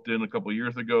I roped in a couple of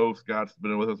years ago. Scott's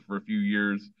been with us for a few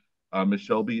years. Miss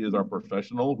Shelby is our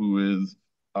professional who is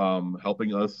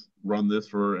helping us run this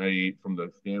from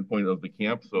the standpoint of the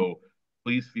camp. So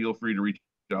please feel free to reach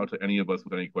out to any of us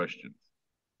with any questions.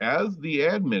 As the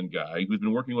admin guy who's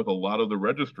been working with a lot of the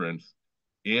registrants,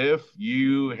 if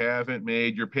you haven't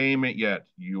made your payment yet,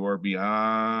 you are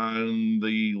beyond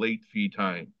the late fee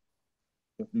time.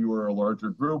 If you are a larger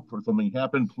group or something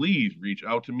happened, please reach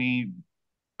out to me.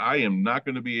 I am not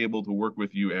going to be able to work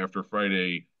with you after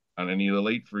Friday on any of the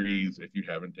late fees if you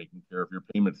haven't taken care of your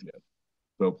payments yet.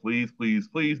 So please, please,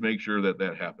 please make sure that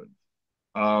that happens.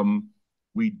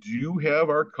 We do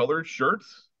have our colored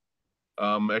shirts.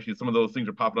 Actually, some of those things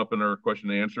are popping up in our question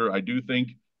and answer. I do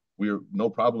think we're no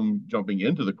problem jumping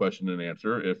into the question and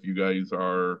answer if you guys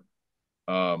are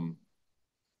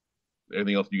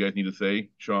anything else you guys need to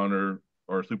say, Sean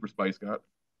or Super Spice Scott?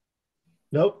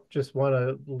 Nope. Just want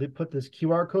to put this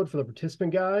QR code for the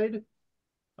participant guide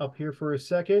up here for a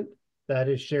second. That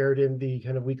is shared in the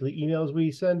kind of weekly emails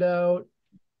we send out.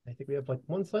 I think we have like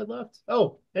 1 slide left.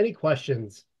 Oh, any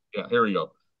questions? Yeah, here we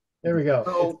go. There we go.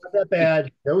 It's not that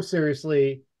bad. No,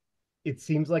 seriously. It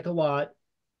seems like a lot.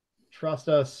 Trust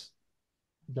us.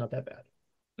 Not that bad.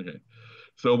 Okay.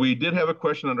 So we did have a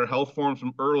question under health forms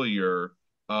from earlier.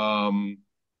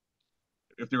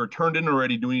 if they were turned in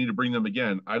already, do we need to bring them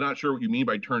again? I'm not sure what you mean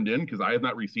by turned in because I have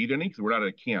not received any because we're not at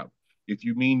a camp. If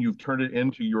you mean you've turned it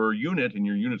into your unit and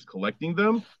your unit's collecting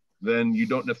them, then you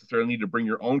don't necessarily need to bring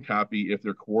your own copy if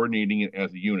they're coordinating it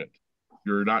as a unit. If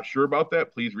you're not sure about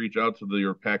that, please reach out to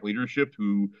your pack leadership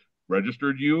who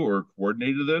registered you or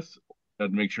coordinated this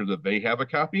and make sure that they have a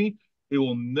copy. It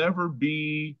will never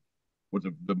be with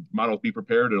the models be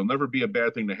prepared. It'll never be a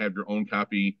bad thing to have your own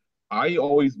copy. I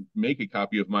always make a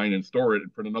copy of mine and store it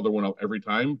and print another one out every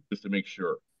time just to make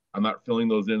sure. I'm not filling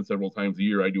those in several times a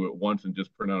year. I do it once and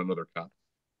just print out another copy.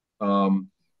 Um,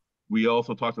 we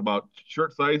also talked about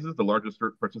shirt sizes. The largest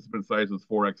shirt participant size is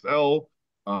 4XL.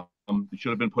 It should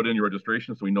have been put in your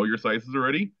registration so we know your sizes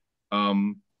already.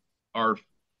 Our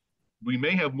we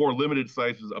may have more limited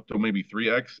sizes up to maybe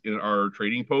 3X in our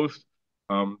trading post.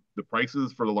 The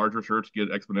prices for the larger shirts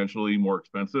get exponentially more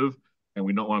expensive, and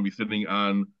we don't want to be sitting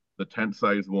on the tent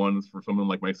size ones for someone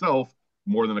like myself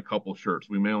more than a couple shirts.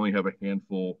 We may only have a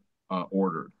handful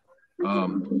ordered.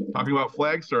 Talking about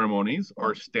flag ceremonies,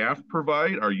 our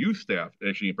youth staff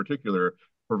actually in particular,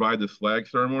 provide the flag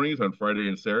ceremonies on Friday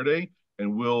and Saturday,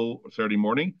 and Saturday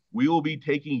morning, we will be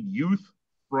taking youth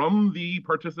from the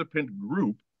participant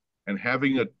group and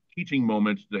having a teaching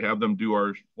moment to have them do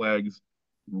our flags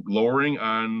lowering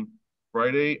on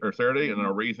Friday or Saturday and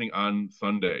our raising on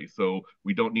Sunday. So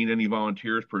we don't need any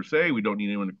volunteers per se. We don't need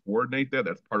anyone to coordinate that.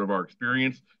 That's part of our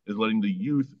experience is letting the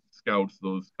youth scouts,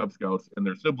 those Cub Scouts and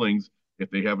their siblings, if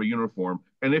they have a uniform.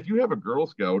 And if you have a Girl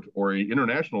Scout or an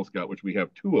International Scout, which we have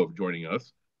 2 of joining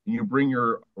us, and you bring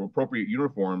your appropriate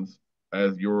uniforms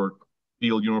as your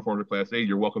field uniform to Class A,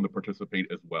 you're welcome to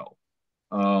participate as well.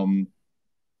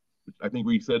 I think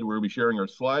we said we'll be sharing our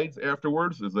slides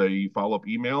afterwards as a follow-up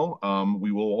email.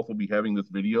 We will also be having this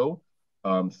video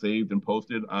saved and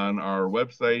posted on our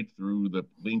website through the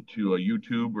link to a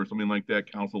YouTube or something like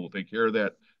that. Council will take care of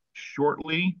that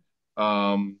shortly.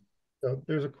 So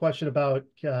there's a question about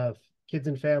kids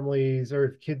and families, or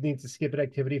if kid needs to skip an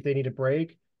activity if they need a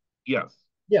break. Yes.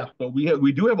 Yeah. But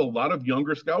we do have a lot of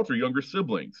younger scouts or younger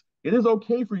siblings. It is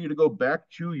okay for you to go back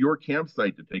to your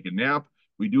campsite to take a nap.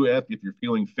 We do ask if you're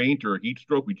feeling faint or a heat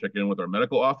stroke. We check in with our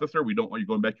medical officer. We don't want you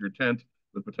going back to your tent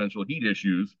with potential heat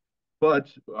issues. But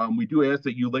we do ask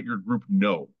that you let your group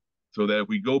know so that if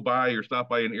we go by or stop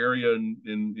by an area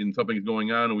and something's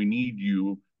going on and we need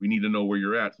you, we need to know where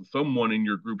you're at. So someone in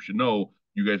your group should know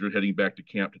you guys are heading back to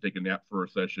camp to take a nap for a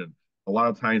session. A lot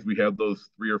of times we have those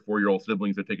 3 or 4-year-old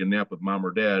siblings that take a nap with mom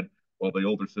or dad while the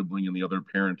older sibling and the other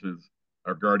parent is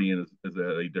our guardian is at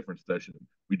a different session.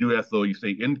 We do ask though you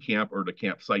stay in camp or the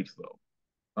camp sites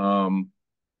though.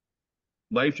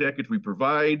 Life jackets we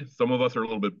provide. Some of us are a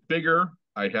little bit bigger.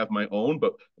 I have my own,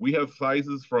 but we have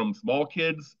sizes from small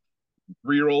kids,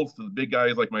 3-year-olds to the big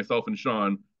guys like myself and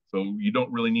Sean. So you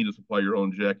don't really need to supply your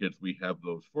own jackets. We have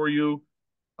those for you.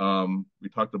 We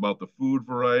talked about the food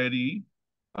variety.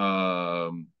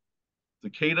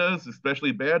 Cicadas,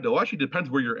 especially bad. It actually depends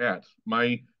where you're at.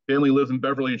 My family lives in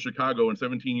Beverly in Chicago, and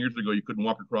 17 years ago, you couldn't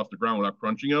walk across the ground without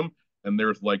crunching them. And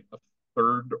there's like a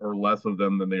third or less of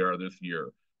them than they are this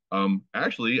year.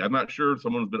 Actually, I'm not sure if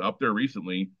someone's been up there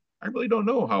recently. I really don't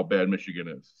know how bad Michigan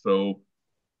is. So,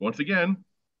 once again,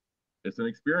 it's an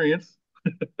experience.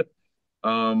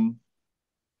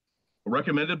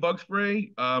 Recommended bug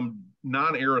spray,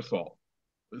 non-aerosol.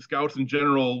 Scouts in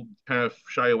general kind of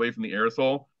shy away from the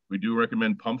aerosol. We do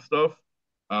recommend pump stuff.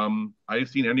 I've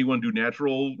seen anyone do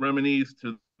natural remedies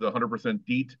to the 100%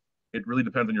 DEET. It really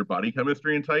depends on your body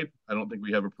chemistry and type. I don't think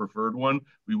we have a preferred one.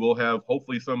 We will have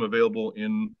hopefully some available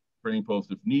in training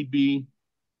post if need be.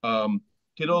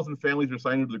 Kiddos and families are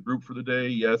signed into the group for the day.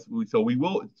 Yes, we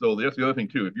will. So that's the other thing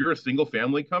too. If you're a single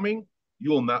family coming,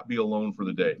 you will not be alone for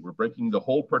the day. We're breaking the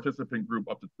whole participant group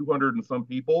up to 200 and some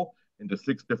people into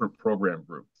 6 different program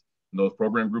groups. And those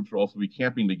program groups will also be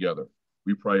camping together.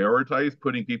 We prioritize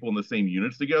putting people in the same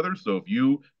units together. So if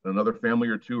you and another family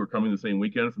or 2 are coming the same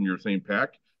weekend from your same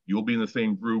pack, you'll be in the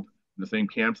same group, in the same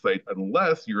campsite,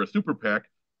 unless you're a super pack,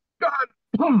 God,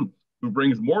 who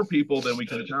brings more people than we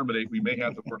can accommodate. We may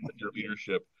have to work with your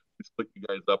leadership to split you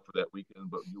guys up for that weekend,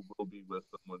 but you will be with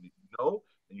someone that you know,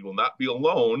 and you will not be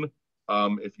alone.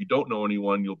 If you don't know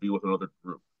anyone, you'll be with another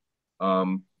group.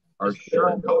 Our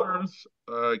shirt colors,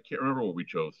 I can't remember what we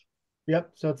chose.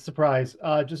 Yep. So it's a surprise.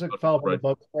 Just a follow up on the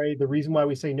bug spray. The reason why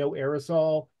we say no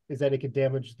aerosol is that it could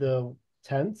damage the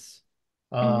tents,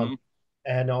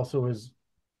 and also is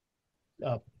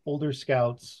older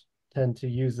scouts tend to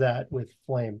use that with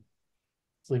flame.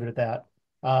 Let's leave it at that.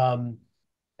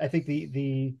 I think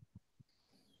the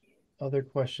other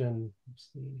question. Let's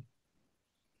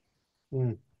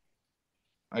see.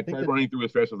 I tried running through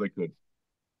as fast as I could.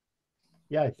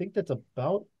 Yeah, I think that's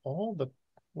about all the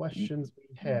questions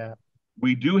we have.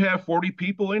 We do have 40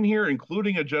 people in here,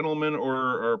 including a gentleman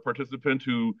or a participant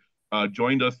who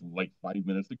joined us like 5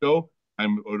 minutes ago. I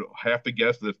would have to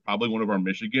guess that's probably one of our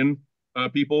Michigan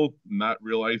people, not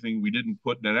realizing we didn't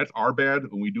put, and that's our bad,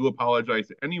 and we do apologize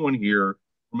to anyone here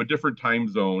from a different time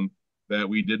zone that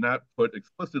we did not put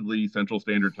explicitly Central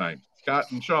Standard Time.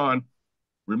 Scott and Sean,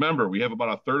 remember, we have about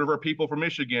a third of our people from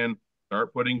Michigan.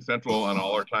 Start putting Central on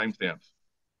all our timestamps.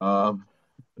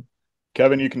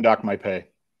 Kevin, you can dock my pay.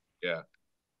 Yeah.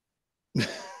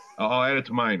 I'll add it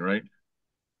to mine, right?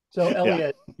 So, Yeah.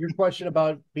 Elliot, your question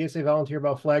about BSA volunteer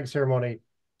about flag ceremony.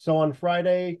 So on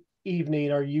Friday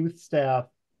evening, our youth staff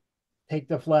take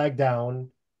the flag down,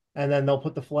 and then they'll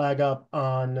put the flag up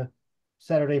on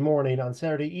Saturday morning. On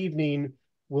Saturday evening,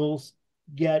 we'll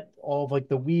get all of like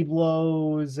the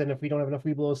Weeblos, and if we don't have enough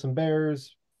Weeblos, some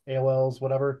bears, AOLs,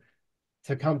 whatever,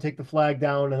 to come take the flag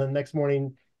down. And then next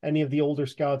morning, any of the older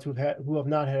scouts who have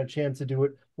not had a chance to do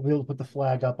it will be able to put the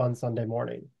flag up on Sunday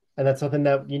morning. And that's something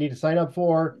that you need to sign up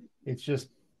for. It's just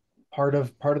part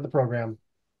of the program.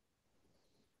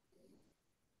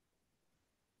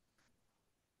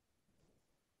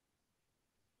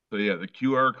 So yeah, the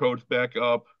QR code's back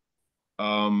up.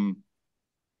 Um,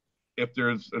 if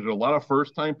there's a lot of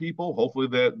first time people, hopefully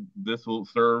that this will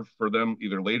serve for them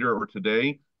either later or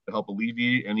today to help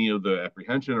alleviate any of the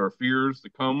apprehension or fears to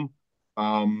come.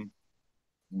 Um,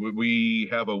 we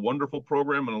have a wonderful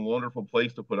program and a wonderful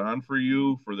place to put on for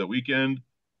you for the weekend.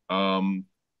 Um,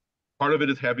 Part of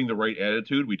it is having the right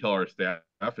attitude. We tell our staff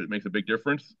it makes a big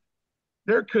difference.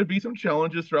 There could be some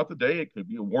challenges throughout the day. It could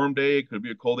be a warm day. It could be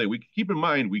a cold day. We keep in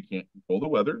mind we can't control the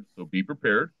weather, so be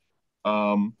prepared.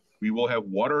 We will have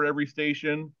water at every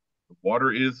station. The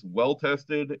water is well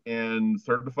tested and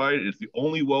certified. It's the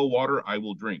only well water I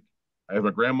will drink. I have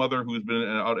a grandmother who's been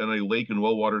out in a lake in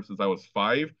well water since I was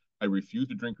 5. I refuse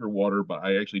to drink her water, but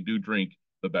I actually do drink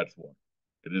the Betz water.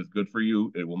 It is good for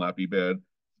you. It will not be bad.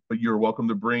 But you're welcome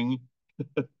to bring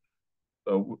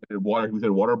water. We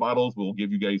said water bottles. We'll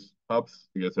give you guys cups.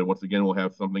 Like I said, once again, we'll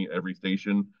have something at every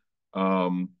station.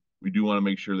 Um, we do want to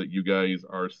make sure that you guys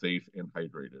are safe and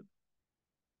hydrated.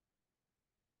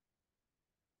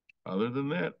 Other than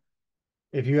that,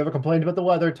 If you have a complaint about the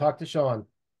weather, talk to Sean.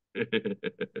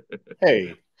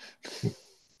 Hey.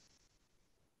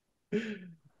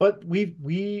 But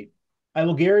I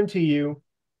will guarantee you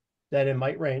that it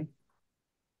might rain.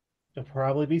 It'll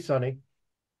probably be sunny,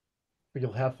 but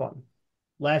you'll have fun.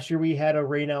 Last year we had a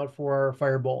rain out for our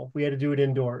fire bowl. We had to do it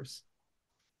indoors.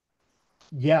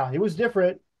 Yeah, it was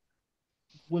different.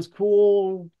 It was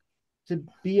cool to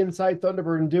be inside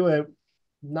Thunderbird and do it.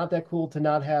 Not that cool to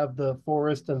not have the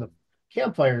forest and the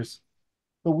campfires,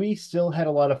 but we still had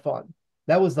a lot of fun.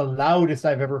 That was the loudest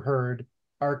I've ever heard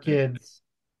our kids,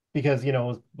 because it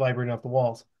was vibrating off the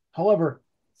walls. However,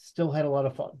 still had a lot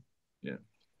of fun. yeah,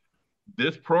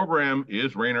 this program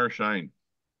is rain or shine.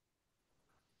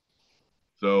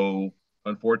 So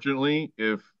unfortunately,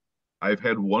 if I've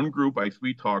had one group I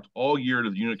sweet talked all year to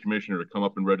the unit commissioner to come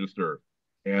up and register,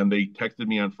 and they texted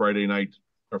me on Friday night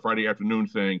or Friday afternoon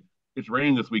saying, "It's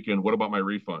raining this weekend. What about my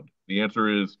refund?" The answer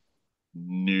is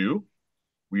no.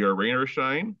 We are rain or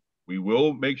shine. We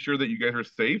will make sure that you guys are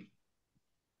safe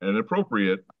and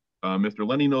appropriate. Mr.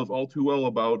 Lenny knows all too well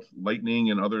about lightning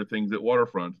and other things at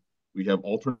Waterfront. We have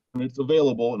alternates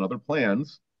available and other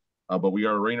plans, but we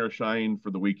are rain or shine for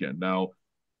the weekend. Now,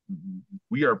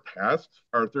 we are past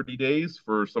our 30 days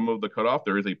for some of the cutoff.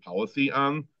 There is a policy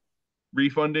on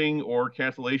refunding or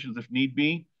cancellations if need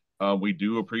be. We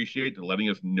do appreciate letting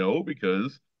us know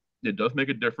because it does make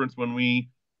a difference when we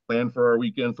plan for our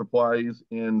weekend supplies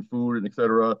and food and et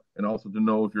cetera, and also to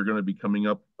know if you're going to be coming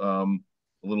up a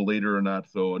little later or not.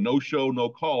 So a no show, no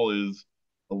call is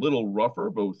a little rougher,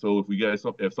 but so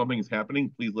if something is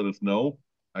happening, please let us know.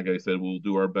 Like I said, we'll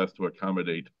do our best to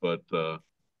accommodate, but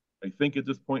I think at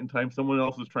this point in time, someone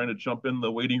else is trying to jump in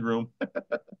the waiting room.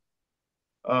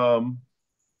 um,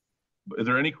 is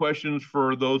there any questions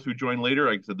for those who join later?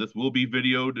 Like I said, this will be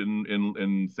videoed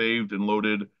and saved and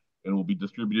loaded and will be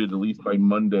distributed at least by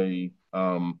Monday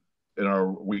in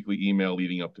our weekly email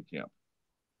leading up to camp.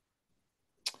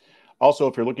 Also,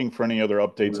 if you're looking for any other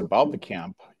updates about the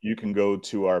camp, you can go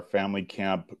to our family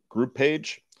camp group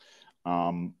page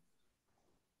on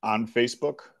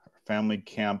Facebook, Family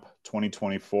Camp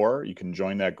 2024. You can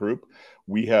join that group.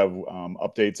 We have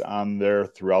updates on there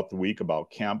throughout the week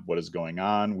about camp, what is going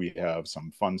on. We have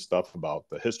some fun stuff about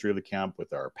the history of the camp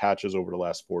with our patches over the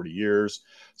last 40 years,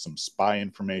 some spy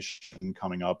information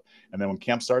coming up. And then when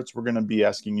camp starts, we're going to be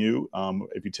asking you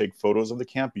if you take photos of the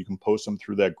camp, you can post them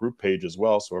through that group page as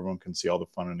well, so everyone can see all the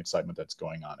fun and excitement that's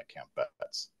going on at Camp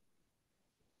Betz.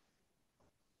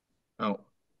 Now,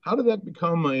 how did that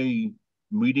become a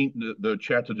meeting, the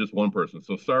chat to just one person?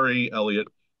 So sorry, Elliot.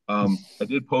 I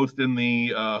did post in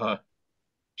the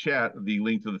chat the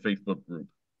link to the Facebook group.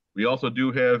 We also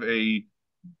do have a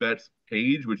Betz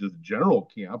page, which is general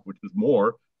camp, which is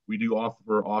more. We do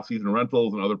offer off-season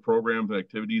rentals and other programs and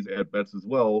activities at Betz as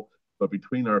well. But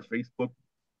between our Facebook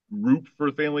group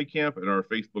for family camp and our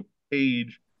Facebook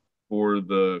page for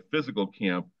the physical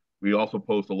camp, we also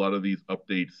post a lot of these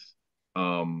updates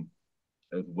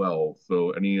as well.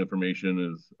 So any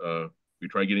information is we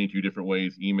try getting to you different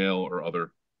ways, email or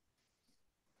other.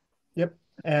 Yep.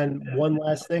 And one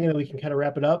last thing, and then we can kind of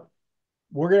wrap it up.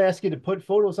 We're going to ask you to put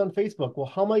photos on Facebook. Well,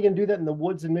 how am I going to do that in the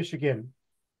woods in Michigan?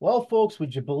 Well, folks,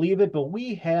 would you believe it? But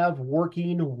we have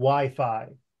working Wi-Fi.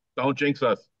 Don't jinx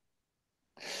us.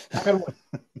 But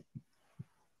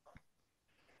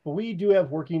we do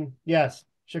have working, yes,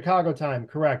 Chicago time,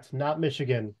 correct, not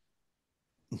Michigan.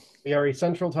 We are a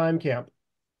central time camp.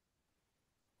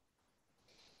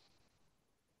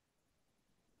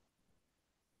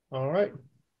 All right.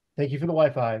 Thank you for the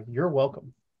Wi-Fi. You're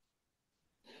welcome.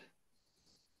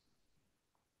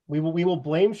 We will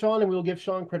blame Sean and we will give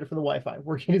Sean credit for the Wi-Fi.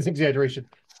 Working is exaggeration.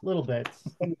 A little bit.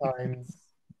 Sometimes.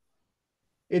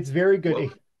 It's very good. Well,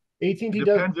 AT&T it does.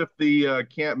 depends if the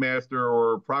camp master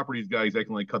or properties guys can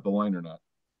like cut the line or not.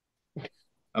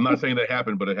 I'm not saying that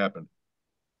happened, but it happened.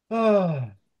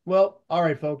 Well, all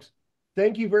right, folks.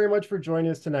 Thank you very much for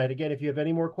joining us tonight. Again, if you have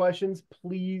any more questions,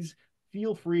 please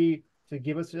feel free to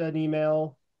give us an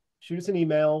email, shoot us an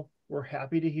email. We're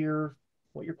happy to hear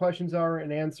what your questions are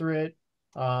and answer it.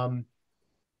 We're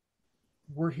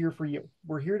here for you.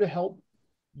 We're here to help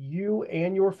you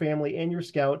and your family and your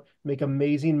scout make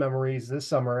amazing memories this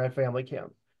summer at family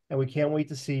camp. And we can't wait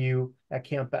to see you at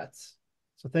Camp Betz.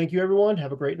 So thank you, everyone.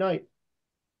 Have a great night.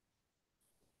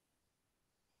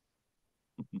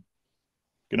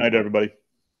 Good night, everybody.